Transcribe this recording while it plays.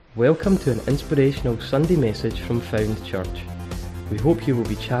Welcome to an inspirational Sunday message from Found Church. We hope you will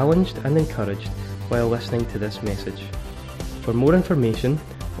be challenged and encouraged while listening to this message. For more information,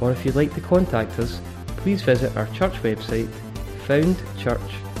 or if you'd like to contact us, please visit our church website,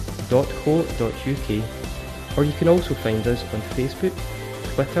 foundchurch.co.uk, or you can also find us on Facebook,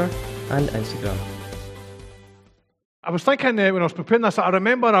 Twitter and Instagram. I was thinking when I was preparing this, I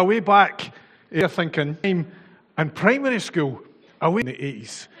remember a way back thinking, in primary school, away in the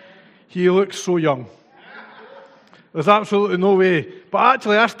 80s, he looks so young. There's absolutely no way. But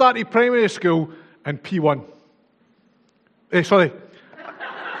actually, I started primary school in P1. I started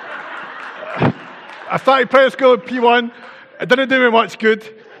primary school in P1. It didn't do me much good,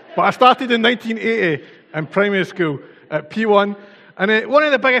 but I started in 1980 in primary school at P1. And one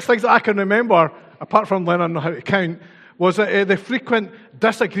of the biggest things that I can remember, apart from learning how to count, was that the frequent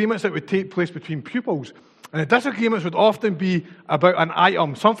disagreements that would take place between pupils. And the disagreements would often be about an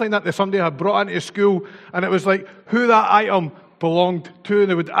item, something that somebody had brought into school, and it was like who that item belonged to,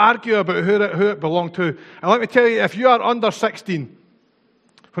 and they would argue about who it belonged to. And let me tell you, if you are under 16,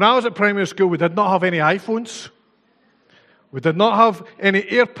 when I was at primary school, we did not have any iPhones. We did not have any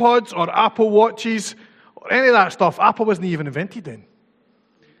AirPods or Apple Watches or any of that stuff. Apple wasn't even invented then.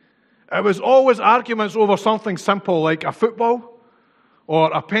 It was always arguments over something simple like a football,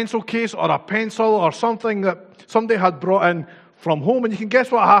 or a pencil case, or a pencil, or something that somebody had brought in from home. And you can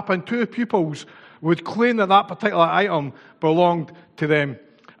guess what happened. Two pupils would claim that that particular item belonged to them.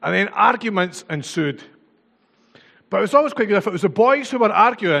 And then arguments ensued. But it was always quite good. If it was the boys who were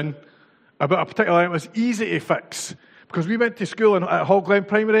arguing about a particular item, it was easy to fix. Because we went to school at Hall Glen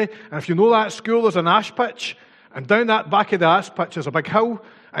Primary, and if you know that school, there's an ash pitch, and down that back of the ash pitch is a big hill,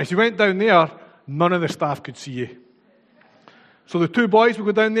 and if you went down there, none of the staff could see you. So the two boys would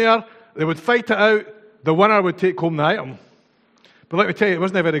go down there, they would fight it out, the winner would take home the item. But let me tell you, it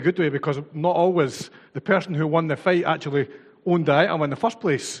wasn't a very good way, because not always the person who won the fight actually owned the item in the first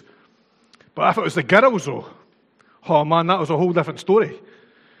place. But if it was the girls though, oh man, that was a whole different story.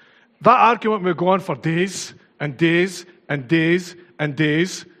 That argument would go on for days and days and days and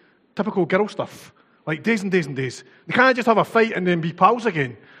days. Typical girl stuff. Like days and days and days. They can't just have a fight and then be pals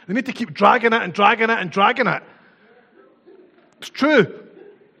again. They need to keep dragging it and dragging it and dragging it. It's true.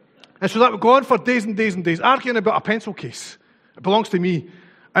 And so that would go on for days and days and days, arguing about a pencil case. It belongs to me.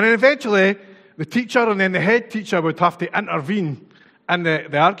 And then eventually, the teacher and then the head teacher would have to intervene in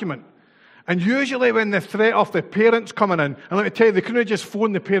the argument. And usually when the threat of the parents coming in, and let me tell you, they couldn't just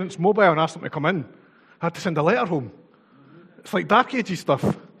phone the parents' mobile and ask them to come in. They had to send a letter home. It's like Dark Ages stuff.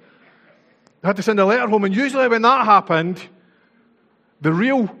 They had to send a letter home. And usually when that happened, the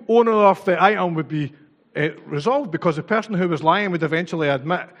real owner of the item would be resolved, because the person who was lying would eventually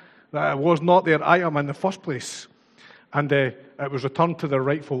admit that it was not their item in the first place, and it was returned to the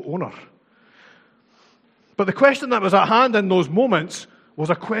rightful owner. But the question that was at hand in those moments was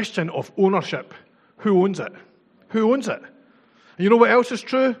a question of ownership. Who owns it? Who owns it? And you know what else is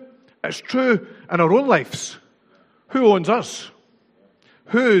true? It's true in our own lives. Who owns us?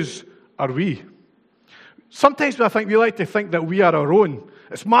 Whose are we? Sometimes I think we like to think that we are our own.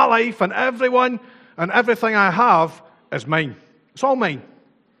 It's my life, and everyone and everything I have is mine. It's all mine.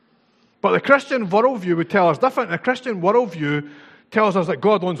 But the Christian worldview would tell us different. The Christian worldview tells us that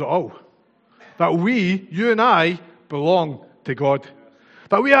God owns it all. That we, you and I, belong to God.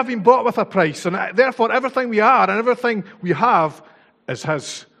 That we have been bought with a price, and therefore everything we are and everything we have is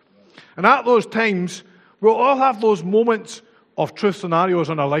His. And at those times, we'll all have those moments of truth scenarios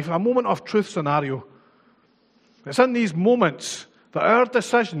in our life. A moment of truth scenario. It's in these moments that our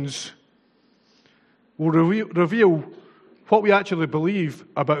decisions will reveal what we actually believe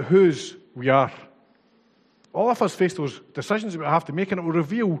about whose we are. All of us face those decisions that we have to make, and it will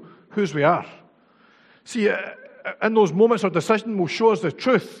reveal whose we are. See, in those moments, our decision will show us the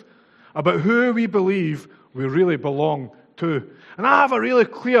truth about who we believe we really belong to. And I have a really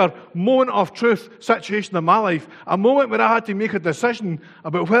clear moment of truth situation in my life, a moment where I had to make a decision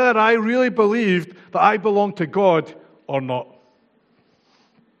about whether I really believed that I belonged to God or not.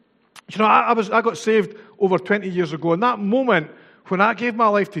 You know, I got saved over 20 years ago, and that moment when I gave my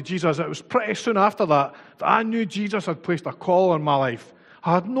life to Jesus, it was pretty soon after that I knew Jesus had placed a call on my life.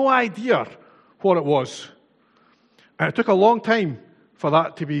 I had no idea what it was. And it took a long time for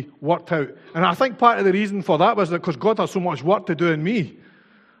that to be worked out. And I think part of the reason for that was that because God had so much work to do in me.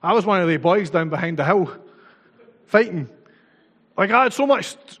 I was one of the boys down behind the hill, fighting. Like I had so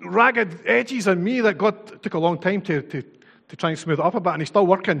much ragged edges in me that God took a long time to try and smooth it up a bit, and He's still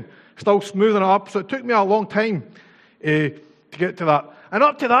working, still smoothing it up. So it took me a long time to get to that. And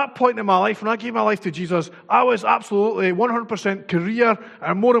up to that point in my life, when I gave my life to Jesus, I was absolutely 100% career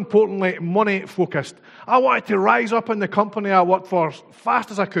and, more importantly, money focused. I wanted to rise up in the company I worked for as fast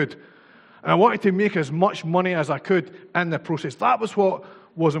as I could. And I wanted to make as much money as I could in the process. That was what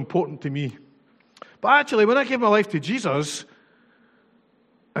was important to me. But actually, when I gave my life to Jesus,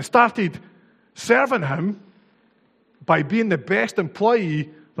 I started serving him by being the best employee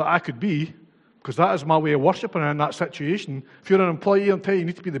that I could be, because that is my way of worshiping in that situation. If you're an employee, I'll tell you, you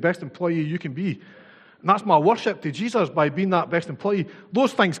need to be the best employee you can be. And that's my worship to Jesus, by being that best employee.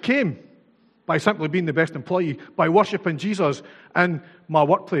 Those things came by simply being the best employee, by worshiping Jesus in my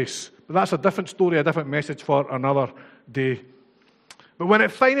workplace. But that's a different story, a different message for another day. But when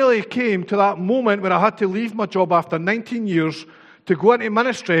it finally came to that moment where I had to leave my job after 19 years to go into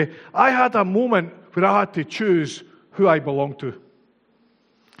ministry, I had a moment where I had to choose who I belonged to.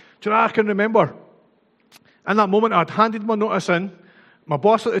 Do you know, I can remember in that moment I'd handed my notice in. My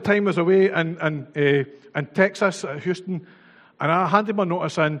boss at the time was away in Texas, Houston, and I handed my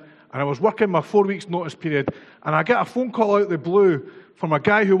notice in, and I was working my 4 weeks notice period, and I get a phone call out of the blue from a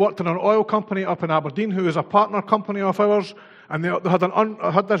guy who worked in an oil company up in Aberdeen, who was a partner company of ours, and they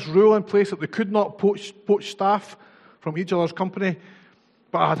had this rule in place that they could not poach staff from each other's company.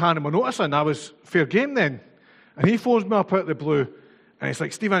 But I had handed my notice in. I was fair game then. And he phones me up out of the blue, and he's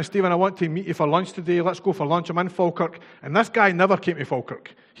like, Stephen, I want to meet you for lunch today. Let's go for lunch. I'm in Falkirk. And this guy never came to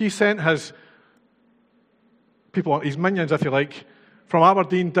Falkirk. He sent his people, his minions, if you like, from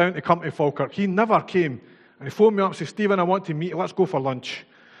Aberdeen down to come to Falkirk. He never came. And he phoned me up and said, Stephen, I want to meet you. Let's go for lunch.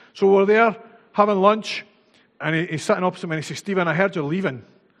 So we're there having lunch, and he's sitting opposite me, and he says, Stephen, I heard you're leaving.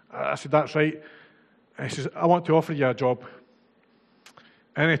 I said, that's right. And he says, I want to offer you a job.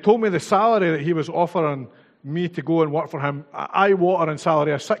 And he told me the salary that he was offering me to go and work for him, eye-watering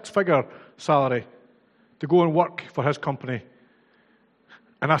salary, a 6-figure salary, to go and work for his company.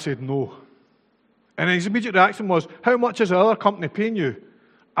 And I said, no. And his immediate reaction was, how much is the other company paying you?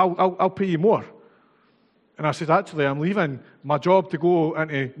 I'll pay you more. And I said, actually, I'm leaving my job to go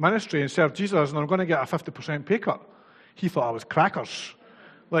into ministry and serve Jesus, and I'm going to get a 50% pay cut. He thought I was crackers.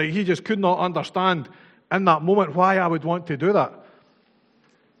 Like, he just could not understand in that moment why I would want to do that.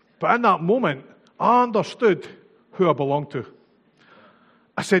 But in that moment, I understood who I belonged to.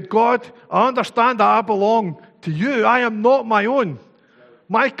 I said, God, I understand that I belong to you. I am not my own.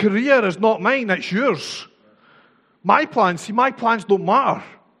 My career is not mine, it's yours. My plans don't matter.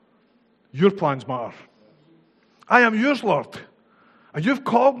 Your plans matter. I am yours, Lord. And you've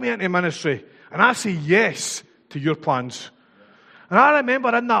called me into ministry, and I say yes to your plans. And I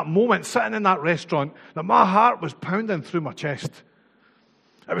remember in that moment, sitting in that restaurant, that my heart was pounding through my chest.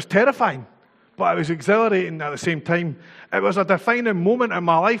 It was terrifying, but it was exhilarating at the same time. It was a defining moment in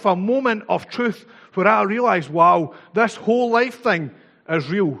my life, a moment of truth where I realized, wow, this whole life thing is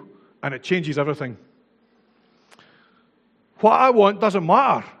real, and it changes everything. What I want doesn't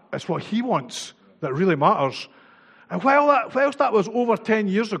matter. It's what he wants that really matters. And whilst that was over 10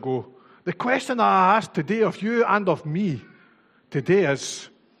 years ago, the question that I ask today of you and of me today is,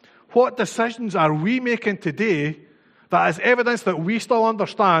 what decisions are we making today that is evidence that we still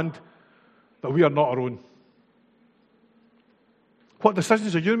understand that we are not our own? What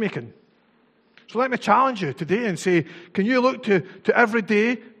decisions are you making? So let me challenge you today and say, can you look to every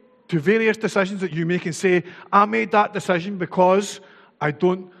day, to various decisions that you make and say, I made that decision because I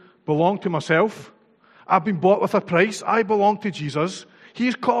don't belong to myself. I've been bought with a price. I belong to Jesus.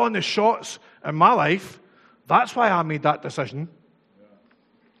 He's calling the shots in my life. That's why I made that decision.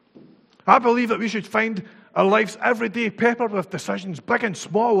 I believe that we should find our lives every day peppered with decisions, big and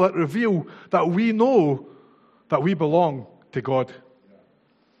small, that reveal that we know that we belong to God.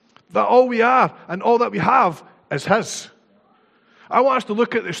 That all we are and all that we have is his. I want us to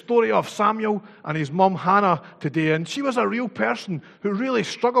look at the story of Samuel and his mum Hannah today. And she was a real person who really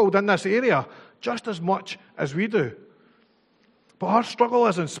struggled in this area just as much as we do. But her struggle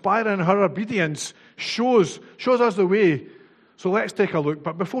is inspiring. Her obedience shows us the way. So let's take a look.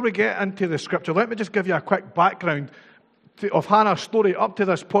 But before we get into the scripture, let me just give you a quick background of Hannah's story up to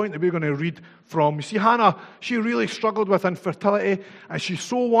this point that we're going to read from. You see, Hannah, she really struggled with infertility, and she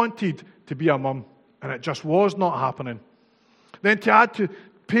so wanted to be a mum, and it just was not happening. Then to add to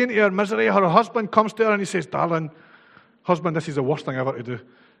pain to her misery, her husband comes to her and he says, darling, husband, this is the worst thing ever to do.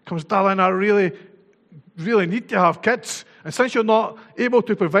 Comes, darling, I really, really need to have kids. And since you're not able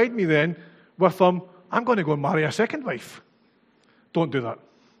to provide me then with them, I'm going to go and marry a second wife. Don't do that.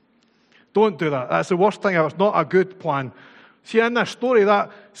 Don't do that. That's the worst thing ever. It's not a good plan. See, in this story,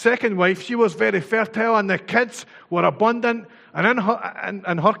 that second wife, she was very fertile and the kids were abundant. And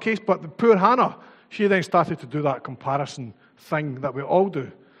in her case, but the poor Hannah, she then started to do that comparison thing that we all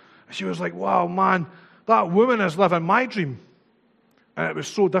do. And she was like, wow, man, that woman is living my dream. And it was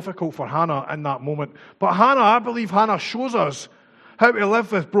so difficult for Hannah in that moment. But I believe Hannah shows us how to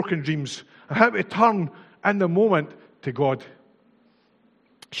live with broken dreams and how to turn in the moment to God.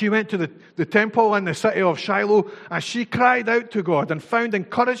 She went to the temple in the city of Shiloh and she cried out to God and found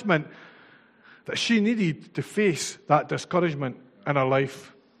encouragement that she needed to face that discouragement in her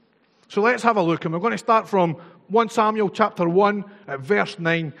life. So let's have a look, and we're going to start from 1 Samuel chapter 1 at verse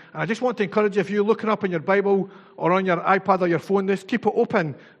 9. And I just want to encourage you, if you're looking up in your Bible or on your iPad or your phone, just keep it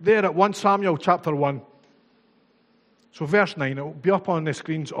open there at 1 Samuel chapter 1. So verse 9, it will be up on the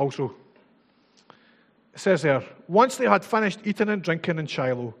screens also. It says there, once they had finished eating and drinking in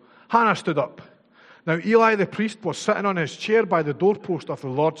Shiloh, Hannah stood up. Now Eli the priest was sitting on his chair by the doorpost of the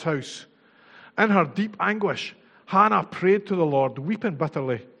Lord's house. In her deep anguish, Hannah prayed to the Lord, weeping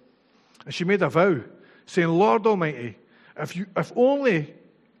bitterly. And she made a vow, saying, Lord Almighty, if you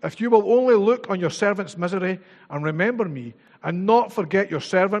will only look on your servant's misery and remember me, and not forget your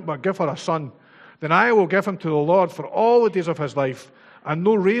servant, but give her a son, then I will give him to the Lord for all the days of his life, and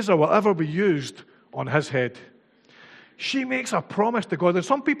no razor will ever be used on his head. She makes a promise to God, and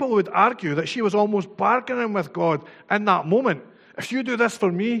some people would argue that she was almost bargaining with God in that moment. If you do this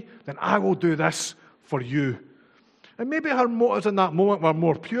for me, then I will do this for you. And maybe her motives in that moment were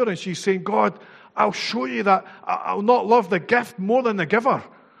more pure, and she's saying, God, I'll show you that I'll not love the gift more than the giver.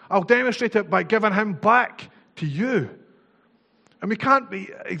 I'll demonstrate it by giving him back to you. And we can't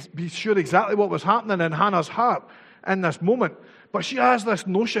be sure exactly what was happening in Hannah's heart in this moment, but she has this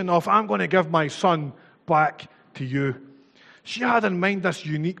notion of, I'm going to give my son back to you. She had in mind this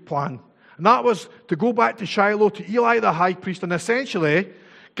unique plan, and that was to go back to Shiloh, to Eli the high priest, and essentially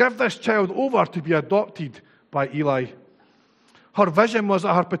give this child over to be adopted by Eli. Her vision was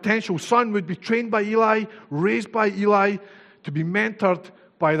that her potential son would be trained by Eli, raised by Eli, to be mentored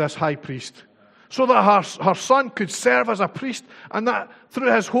by this high priest, so that her son could serve as a priest, and that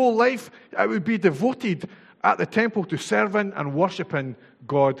through his whole life it would be devoted at the temple to serving and worshipping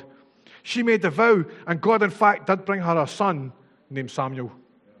God. She made the vow, and God in fact did bring her a son named Samuel.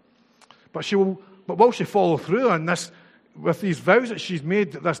 But will she follow through on this with these vows that she's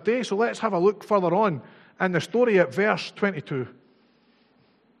made this day? So let's have a look further on in the story at verse 22.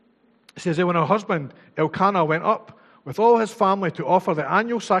 It says that when her husband Elkanah went up with all his family to offer the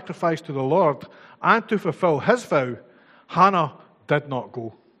annual sacrifice to the Lord and to fulfill his vow, Hannah did not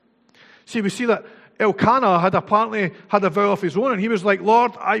go. See, we see that Elkanah had apparently had a vow of his own, and he was like,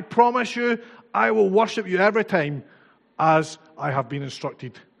 Lord, I promise you, I will worship you every time as I have been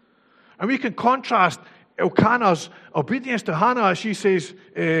instructed. And we can contrast Elkanah's obedience to Hannah as she says,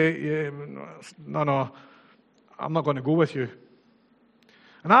 no, I'm not going to go with you.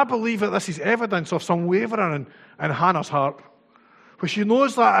 And I believe that this is evidence of some wavering in Hannah's heart, where she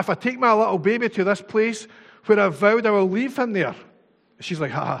knows that if I take my little baby to this place where I've vowed I will leave him there, she's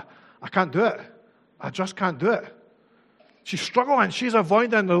like, I can't do it. I just can't do it. She's struggling. She's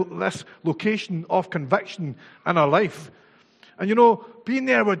avoiding this location of conviction in her life. And you know, being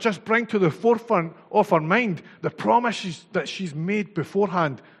there would just bring to the forefront of her mind the promises that she's made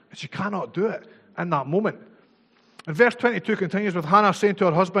beforehand, and she cannot do it in that moment. And verse 22 continues with Hannah saying to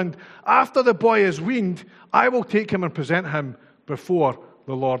her husband, after the boy is weaned, I will take him and present him before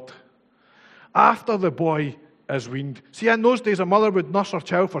the Lord. After the boy is weaned. See, in those days, a mother would nurse her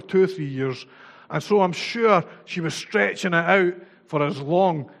child for 2 or 3 years. And so I'm sure she was stretching it out for as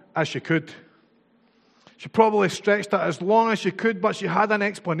long as she could. She probably stretched it as long as she could, but she had an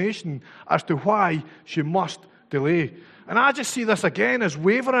explanation as to why she must delay. And I just see this again as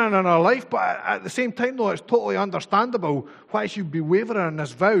wavering in her life, but at the same time, though, it's totally understandable why she would be wavering in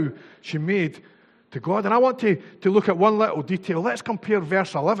this vow she made to God. And I want to look at one little detail. Let's compare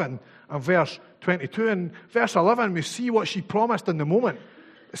verse 11 and verse 22. In verse 11, we see what she promised in the moment.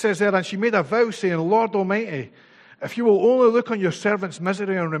 It says there, and she made a vow saying, Lord Almighty, if you will only look on your servant's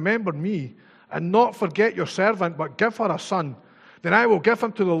misery and remember me, and not forget your servant, but give her a son, then I will give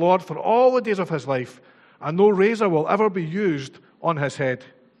him to the Lord for all the days of his life, and no razor will ever be used on his head.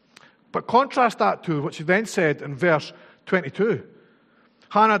 But contrast that to what she then said in verse 22.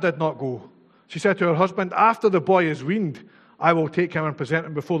 Hannah did not go. She said to her husband, after the boy is weaned, I will take him and present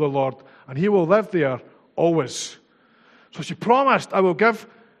him before the Lord, and he will live there always. So she promised, I will give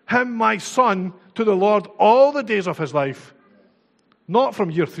him, my son, to the Lord all the days of his life. Not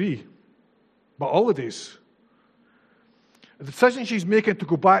from year 3, but all the days. The decision she's making to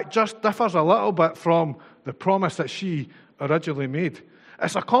go back just differs a little bit from the promise that she originally made.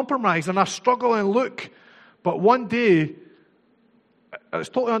 It's a compromise and a struggling look, but one day, it's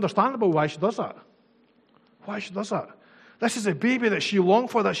totally understandable why she does that. Why she does that. This is a baby that she longed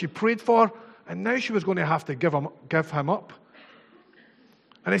for, that she prayed for, and now she was going to have to give him up.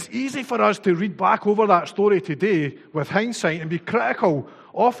 And it's easy for us to read back over that story today with hindsight and be critical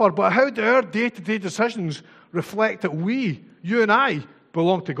of her, but how do our day-to-day decisions reflect that we, you and I,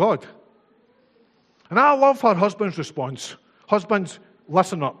 belong to God? And I love her husband's response. Husbands,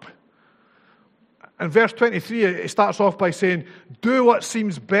 listen up. In verse 23, it starts off by saying, do what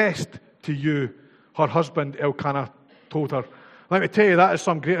seems best to you, her husband Elkanah told her. Let me tell you, that is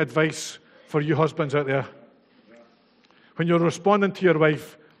some great advice for you husbands out there. When you're responding to your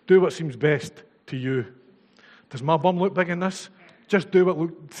wife, do what seems best to you. Does my bum look big in this? Just do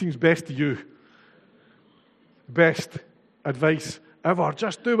what seems best to you. Best advice ever.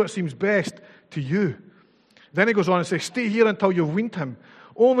 Just do what seems best to you. Then he goes on and says, stay here until you've weaned him.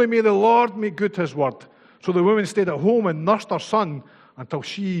 Only may the Lord make good his word. So the woman stayed at home and nursed her son until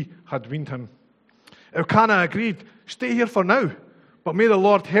she had weaned him. Elkanah agreed, stay here for now, but may the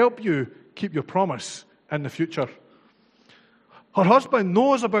Lord help you keep your promise in the future. Her husband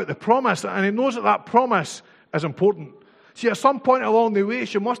knows about the promise, and he knows that that promise is important. See, at some point along the way,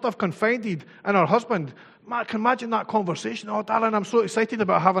 she must have confided in her husband. I can imagine that conversation. Oh, darling, I'm so excited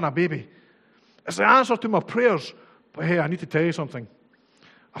about having a baby. It's the answer to my prayers. But hey, I need to tell you something.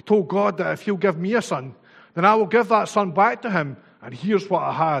 I told God that if he'll give me a son, then I will give that son back to him. And here's what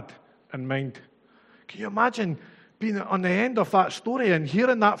I had in mind. Can you imagine being on the end of that story and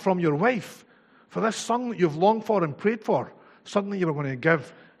hearing that from your wife? For this son that you've longed for and prayed for, suddenly you were going to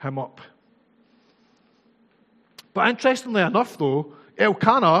give him up. But interestingly enough, though,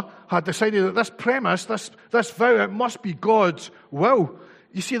 Elkanah had decided that this premise, this vow, it must be God's will.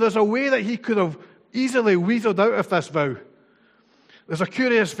 You see, there's a way that he could have easily weaseled out of this vow. There's a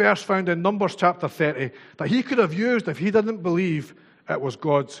curious verse found in Numbers chapter 30 that he could have used if he didn't believe it was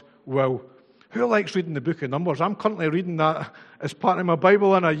God's will. Who likes reading the book of Numbers? I'm currently reading that as part of my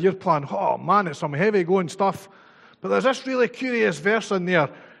Bible in a year plan. Oh man, it's some heavy-going stuff. But there's this really curious verse in there,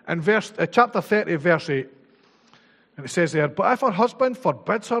 in chapter 30, verse 8. And it says there, but if her husband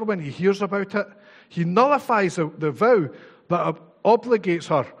forbids her when he hears about it, he nullifies the vow that obligates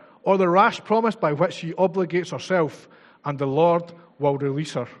her, or the rash promise by which she obligates herself, and the Lord will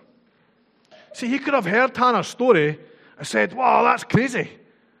release her. See, he could have heard Hannah's story and said, wow, that's crazy.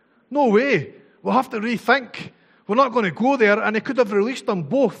 No way. We'll have to rethink. We're not going to go there. And he could have released them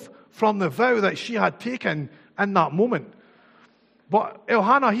both from the vow that she had taken in that moment. But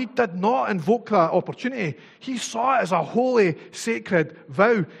Elkanah, he did not invoke that opportunity. He saw it as a holy, sacred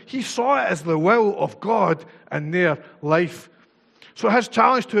vow. He saw it as the will of God in their life. So his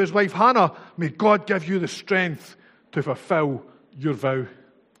challenge to his wife Hannah, may God give you the strength to fulfill your vow.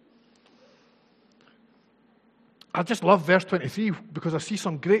 I just love verse 23 because I see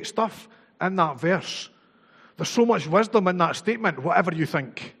some great stuff in that verse. There's so much wisdom in that statement, whatever you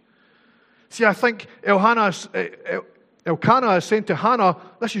think. See, I think Elkanah is saying to Hannah,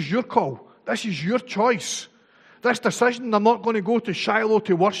 this is your call. This is your choice. This decision, I'm not going to go to Shiloh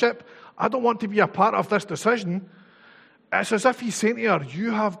to worship. I don't want to be a part of this decision. It's as if he's saying to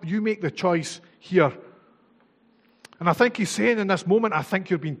her, you make the choice here. And I think he's saying in this moment, I think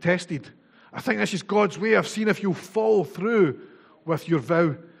you're being tested. I think this is God's way of seeing if you'll follow through with your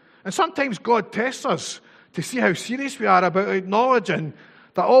vow. And sometimes God tests us to see how serious we are about acknowledging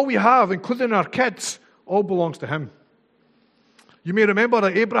that all we have, including our kids, all belongs to him. You may remember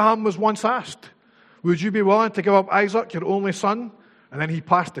that Abraham was once asked, would you be willing to give up Isaac, your only son? And then he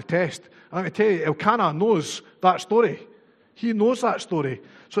passed the test. And let me tell you, Elkanah knows that story. He knows that story.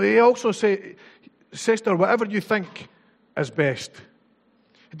 So he also says to her, whatever you think is best.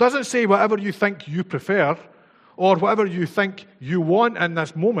 It doesn't say whatever you think you prefer or whatever you think you want in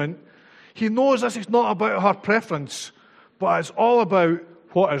this moment. He knows this is not about her preference, but it's all about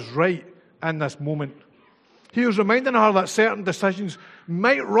what is right in this moment. He was reminding her that certain decisions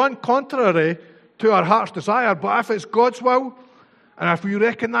might run contrary to our heart's desire, but if it's God's will, and if we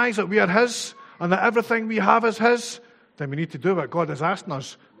recognize that we are his and that everything we have is his, then we need to do what God is asking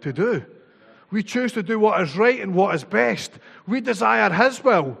us to do. We choose to do what is right and what is best. We desire his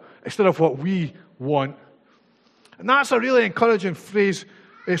will instead of what we want. And that's a really encouraging phrase.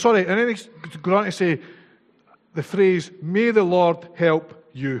 And then he's going on to say the phrase, may the Lord help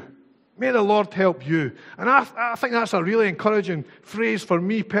you. May the Lord help you. And I think that's a really encouraging phrase for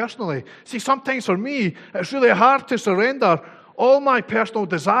me personally. See, sometimes for me, it's really hard to surrender all my personal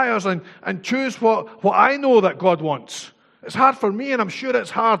desires and choose what I know that God wants. It's hard for me, and I'm sure it's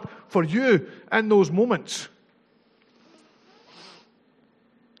hard for you in those moments.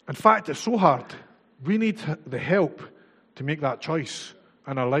 In fact, it's so hard. We need the help to make that choice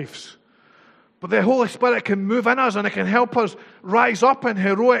in our lives. But the Holy Spirit can move in us and it can help us rise up in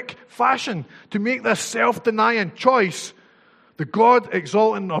heroic fashion to make this self-denying choice, the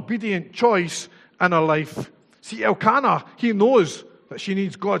God-exalting, obedient choice in our life. See, Elkanah, he knows that she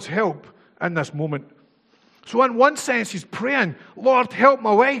needs God's help in this moment. So in one sense, he's praying, Lord, help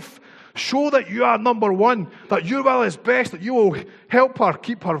my wife. Show that you are number one, that your will is best, that you will help her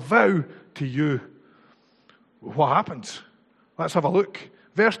keep her vow to you. What happens? Let's have a look.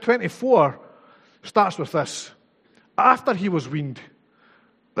 Verse 24 starts with this. After he was weaned,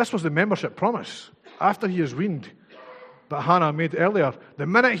 this was the membership promise. After he is weaned, that Hannah made earlier, the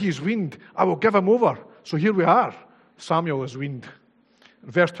minute he's weaned, I will give him over. So here we are. Samuel is weaned.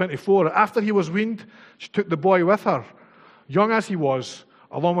 Verse 24, after he was weaned, she took the boy with her, young as he was,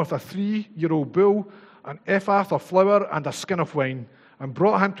 along with a 3-year-old bull, an ephah of flour, and a skin of wine, and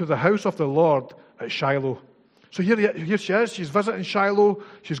brought him to the house of the Lord at Shiloh. So here she is. She's visiting Shiloh.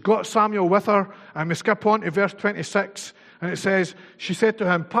 She's got Samuel with her. And we skip on to verse 26, and it says, she said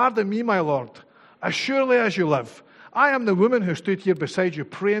to him, pardon me, my Lord, as surely as you live, I am the woman who stood here beside you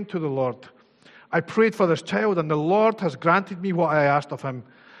praying to the Lord. I prayed for this child, and the Lord has granted me what I asked of him.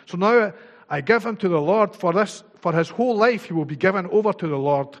 So now I give him to the Lord. For his whole life he will be given over to the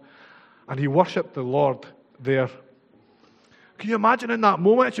Lord. And he worshipped the Lord there. Can you imagine in that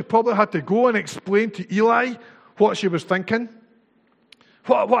moment, she probably had to go and explain to Eli what she was thinking?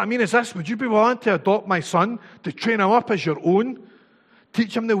 What I mean is this: would you be willing to adopt my son, to train him up as your own?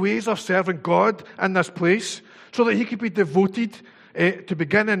 Teach him the ways of serving God in this place, so that he could be devoted to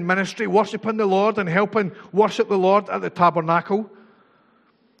begin in ministry, worshipping the Lord and helping worship the Lord at the tabernacle.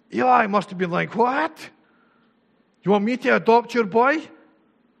 Eli must have been like, what? You want me to adopt your boy?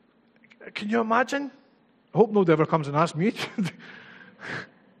 Can you imagine? I hope nobody ever comes and asks me.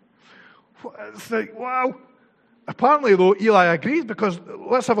 It's like, wow. Apparently, though, Eli agreed, because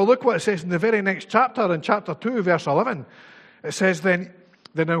let's have a look what it says in the very next chapter, in chapter 2, verse 11. It says, Then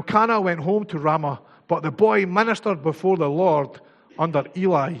Elkanah went home to Ramah, but the boy ministered before the Lord under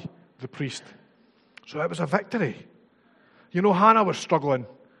Eli the priest. So it was a victory. You know, Hannah was struggling,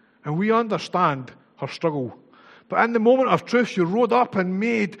 and we understand her struggle. But in the moment of truth, she rode up and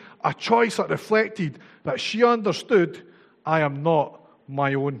made a choice that reflected that she understood, I am not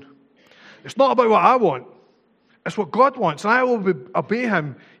my own. It's not about what I want. It's what God wants, and I will obey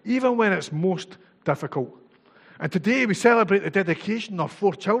him even when it's most difficult. And today we celebrate the dedication of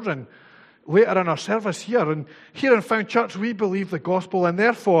 4 children later in our service here. And here in Found Church, we believe the gospel, and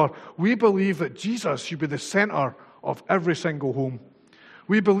therefore we believe that Jesus should be the center of every single home.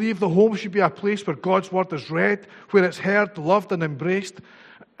 We believe the home should be a place where God's word is read, where it's heard, loved, and embraced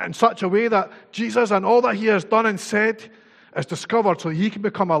in such a way that Jesus and all that he has done and said is discovered so that he can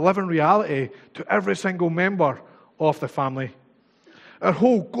become a living reality to every single member of the family. Our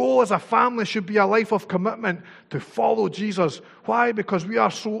whole goal as a family should be a life of commitment to follow Jesus. Why? Because we are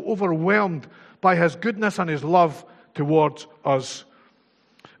so overwhelmed by his goodness and his love towards us.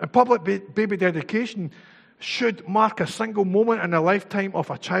 And public baby dedication should mark a single moment in the lifetime of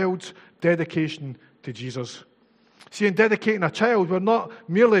a child's dedication to Jesus. See, in dedicating a child, we're not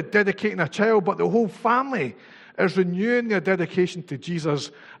merely dedicating a child, but the whole family is renewing their dedication to Jesus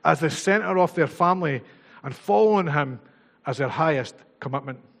as the center of their family and following him as their highest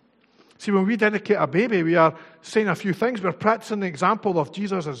commitment. See, when we dedicate a baby, we are saying a few things. We're practicing the example of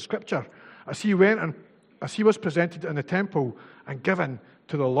Jesus as Scripture, as he went and as he was presented in the temple and given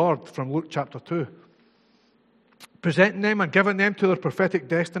to the Lord from Luke chapter 2. Presenting them and giving them to their prophetic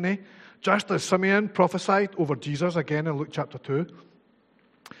destiny, just as Simeon prophesied over Jesus again in Luke chapter 2.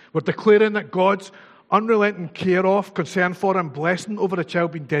 We're declaring that God's unrelenting care of, concern for, and blessing over the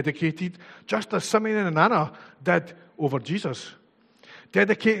child being dedicated, just as Simeon and Anna did over Jesus.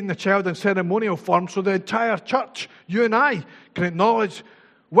 Dedicating the child in ceremonial form so the entire church, you and I, can acknowledge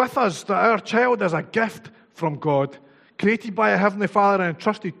with us that our child is a gift from God, created by a Heavenly Father and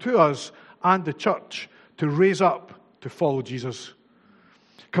entrusted to us and the church to raise up to follow Jesus.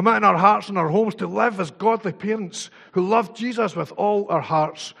 Committing our hearts and our homes to live as godly parents who love Jesus with all our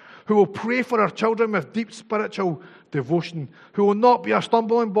hearts, who will pray for our children with deep spiritual devotion, who will not be a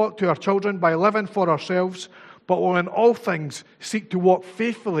stumbling block to our children by living for ourselves, but will in all things seek to walk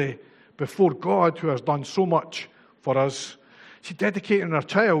faithfully before God who has done so much for us. See, dedicating our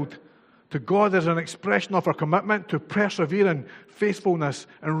child to God is an expression of our commitment to persevering faithfulness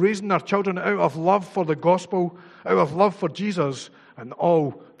and raising our children out of love for the gospel, out of love for Jesus and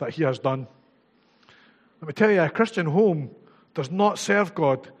all that he has done. Let me tell you, a Christian home does not serve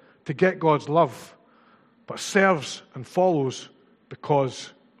God to get God's love, but serves and follows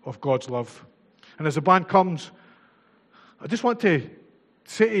because of God's love. And as the band comes, I just want to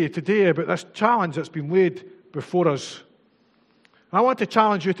say to you today about this challenge that's been laid before us. And I want to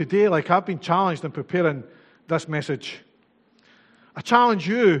challenge you today like I've been challenged in preparing this message. I challenge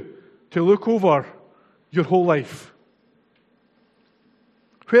you to look over your whole life.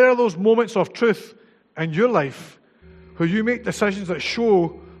 Where are those moments of truth in your life where you make decisions that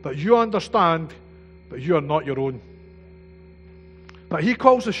show that you understand that you are not your own? That He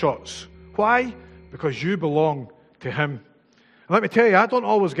calls the shots. Why? Because you belong to Him. And let me tell you, I don't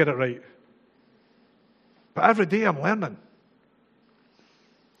always get it right. But every day I'm learning.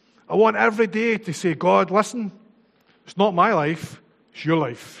 I want every day to say, God, listen, it's not my life, it's your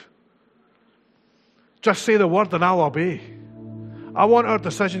life. Just say the word and I'll obey. I want our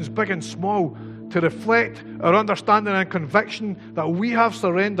decisions, big and small, to reflect our understanding and conviction that we have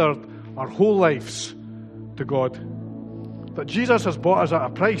surrendered our whole lives to God. That Jesus has bought us at a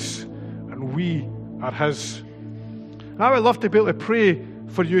price and we are His. And I would love to be able to pray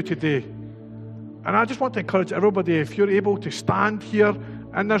for you today. And I just want to encourage everybody, if you're able to stand here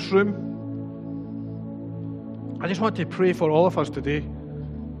in this room, I just want to pray for all of us today.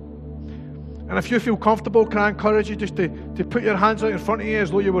 And if you feel comfortable, can I encourage you just to put your hands out in front of you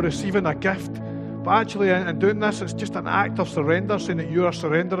as though you were receiving a gift. But actually, in doing this, it's just an act of surrender, saying that you are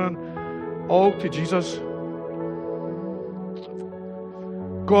surrendering all to Jesus.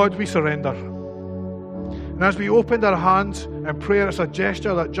 God, we surrender. And as we opened our hands in prayer, it's a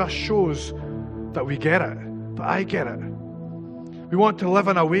gesture that just shows that we get it, that I get it. We want to live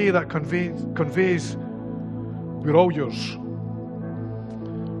in a way that conveys we're all yours.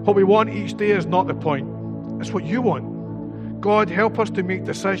 What we want each day is not the point. It's what you want. God, help us to make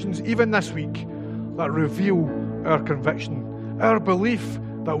decisions, even this week, that reveal our conviction, our belief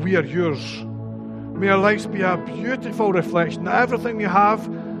that we are yours. May our lives be a beautiful reflection that everything we have,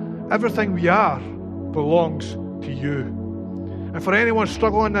 everything we are, belongs to you. And for anyone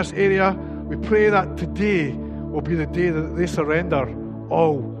struggling in this area, we pray that today will be the day that they surrender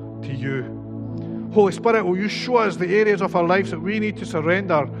all to you. Holy Spirit, will you show us the areas of our lives that we need to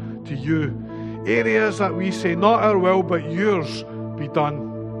surrender to you? Areas that we say, not our will, but yours be done.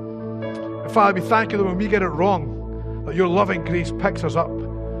 And Father, we thank you that when we get it wrong, that your loving grace picks us up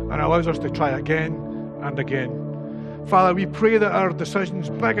and allows us to try again and again. Father, we pray that our decisions,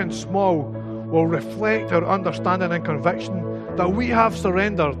 big and small, will reflect our understanding and conviction that we have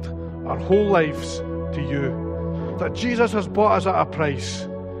surrendered our whole lives to you. That Jesus has bought us at a price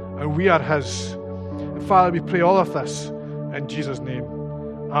and we are His. And Father, we pray all of this in Jesus' name.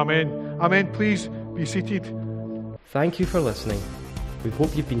 Amen. Amen. Please be seated. Thank you for listening. We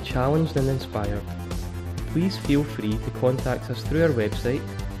hope you've been challenged and inspired. Please feel free to contact us through our website,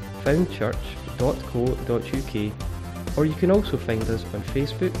 foundchurch.co.uk, or you can also find us on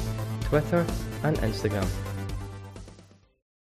Facebook, Twitter and Instagram.